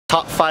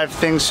Top 5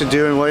 things to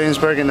do in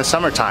Williamsburg in the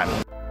summertime.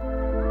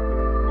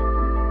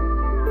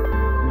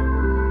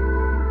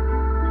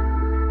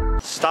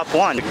 Stop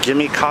 1,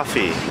 Gimme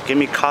Coffee.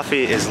 Gimme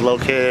Coffee is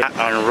located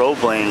on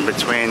Roebling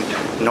between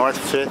North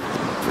 5th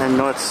and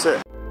North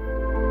 6th.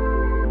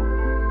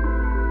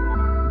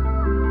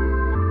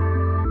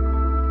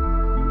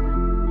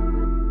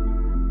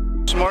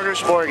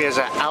 Smorgasbord is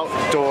an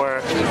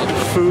outdoor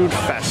food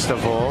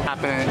festival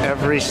happening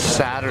every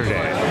Saturday,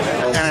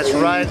 and it's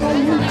right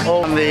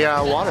on the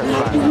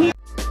waterfront.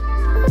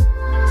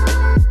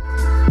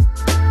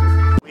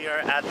 We are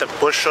at the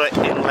Bushwick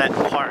Inlet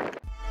Park.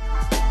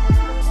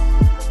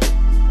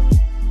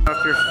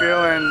 If you're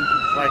feeling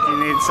like you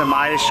need some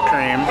ice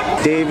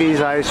cream,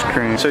 Davey's Ice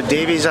Cream. So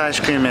Davey's Ice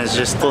Cream is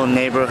just a little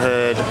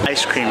neighborhood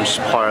ice cream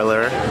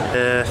parlor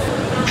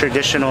with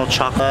traditional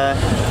chocolate,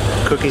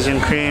 cookies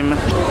and cream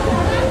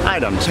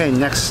items. Okay,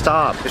 next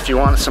stop. If you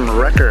want some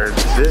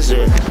records,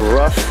 visit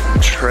Rough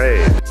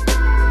Trade.